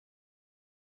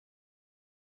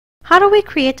How do we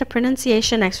create a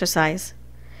pronunciation exercise?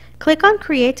 Click on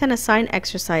Create and Assign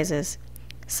Exercises.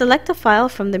 Select a file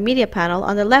from the Media panel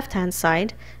on the left-hand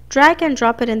side, drag and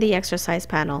drop it in the Exercise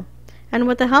panel, and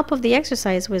with the help of the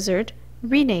Exercise Wizard,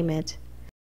 rename it.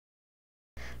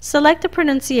 Select the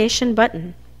Pronunciation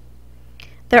button.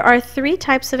 There are 3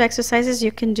 types of exercises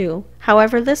you can do.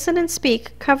 However, Listen and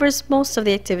Speak covers most of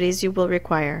the activities you will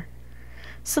require.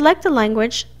 Select the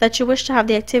language that you wish to have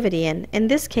the activity in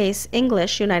this case,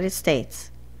 English, United States.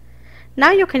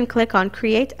 Now you can click on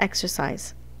Create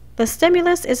Exercise. The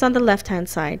stimulus is on the left-hand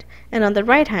side, and on the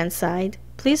right-hand side,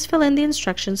 please fill in the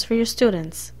instructions for your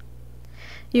students.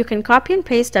 You can copy and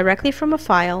paste directly from a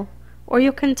file, or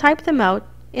you can type them out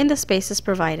in the spaces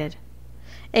provided.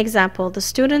 Example, the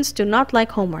students do not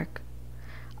like homework.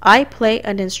 I play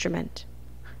an instrument.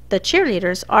 The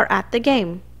cheerleaders are at the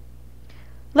game.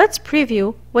 Let's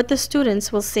preview what the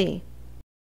students will see.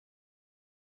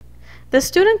 The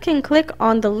student can click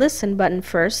on the Listen button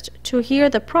first to hear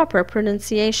the proper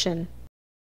pronunciation.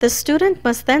 The student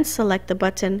must then select the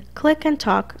button Click and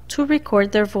Talk to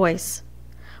record their voice.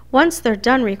 Once they're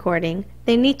done recording,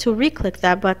 they need to re-click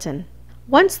that button.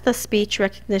 Once the speech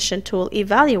recognition tool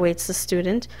evaluates the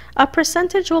student, a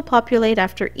percentage will populate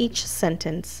after each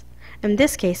sentence, in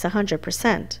this case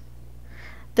 100%.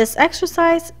 This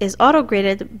exercise is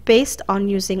auto-graded based on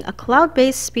using a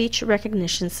cloud-based speech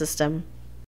recognition system.